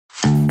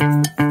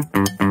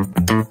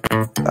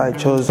I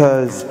chose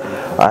as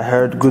I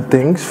heard good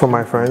things from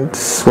my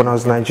friends when I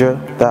was in Nigeria,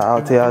 that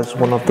Alte is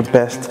one of the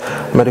best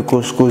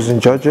medical schools in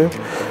Georgia,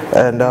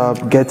 and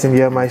getting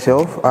here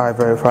myself, I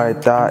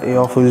verified that it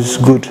offers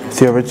good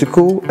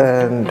theoretical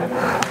and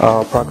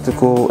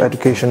practical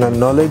education and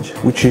knowledge,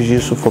 which is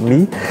useful for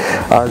me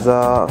as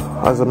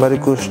a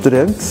medical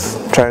student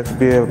trying to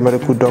be a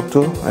medical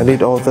doctor. I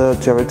need all the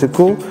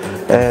theoretical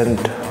and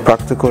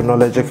practical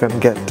knowledge I can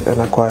get and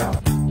acquire.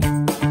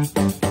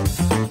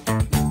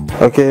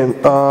 Okay,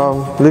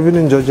 living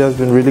in Georgia has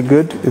been really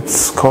good.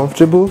 It's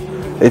comfortable,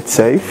 it's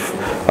safe.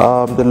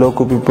 The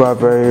local people are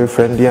very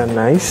friendly and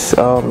nice.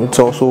 It's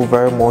also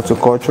very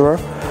multicultural.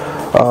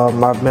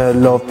 I've met a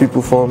lot of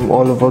people from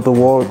all over the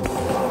world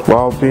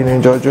while being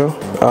in Georgia,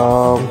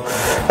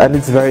 and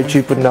it's very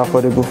cheap and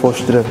affordable for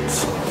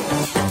students.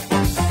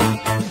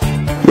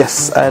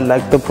 Yes, I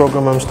like the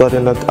program I'm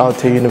studying at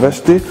Alte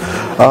University.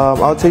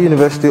 Alte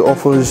University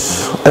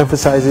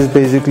emphasizes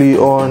basically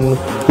on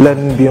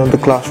learning beyond the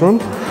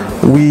classroom.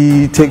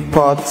 We take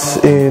part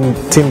in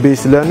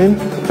team-based learning,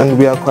 and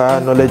we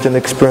acquire knowledge and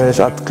experience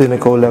at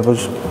clinical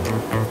levels.